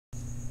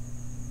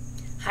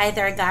Hi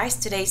there, guys.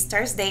 Today's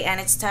Thursday and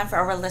it's time for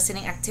our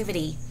listening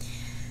activity.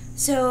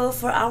 So,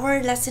 for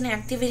our listening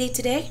activity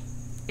today,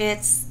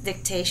 it's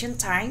dictation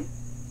time.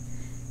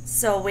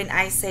 So, when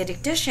I say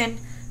dictation,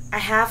 I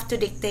have to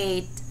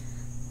dictate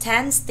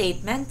 10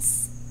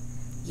 statements.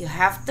 You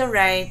have to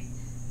write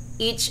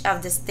each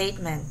of the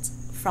statements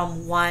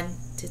from 1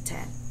 to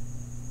 10.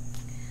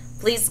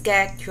 Please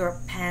get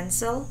your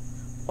pencil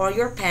or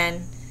your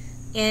pen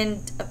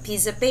and a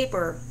piece of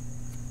paper.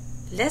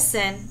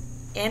 Listen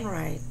and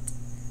write.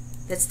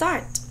 Let's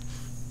start.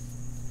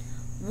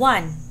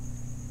 1.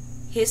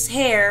 His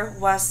hair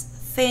was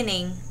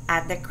thinning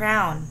at the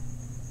crown.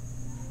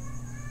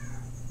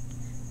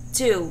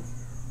 2.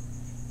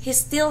 He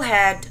still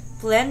had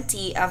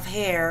plenty of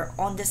hair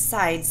on the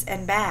sides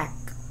and back.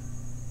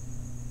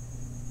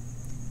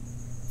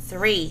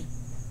 3.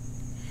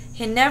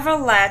 He never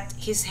let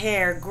his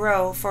hair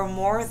grow for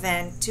more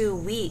than 2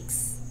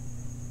 weeks.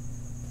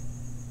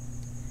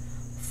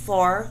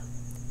 4.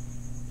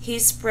 He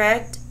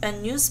spread a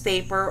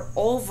newspaper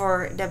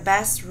over the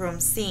bathroom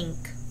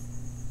sink.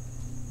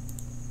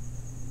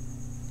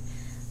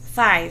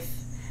 5.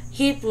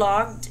 He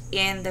plugged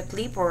in the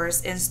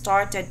clippers and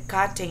started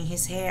cutting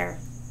his hair.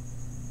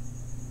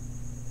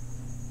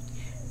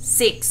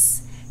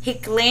 6. He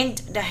cleaned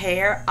the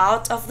hair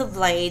out of the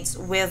blades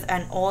with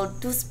an old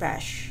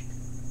toothbrush.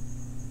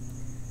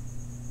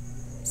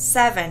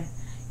 7.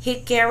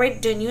 He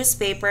carried the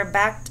newspaper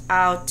back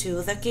out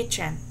to the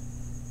kitchen.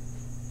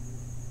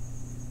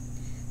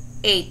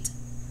 8.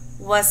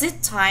 Was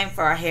it time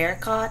for a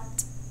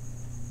haircut?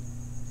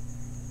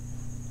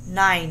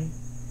 9.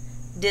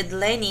 Did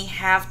Lenny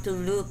have to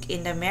look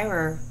in the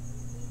mirror?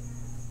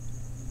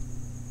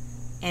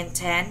 And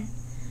 10.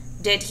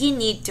 Did he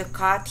need to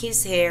cut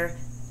his hair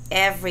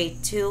every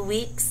 2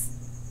 weeks?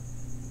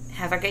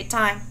 Have a great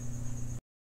time.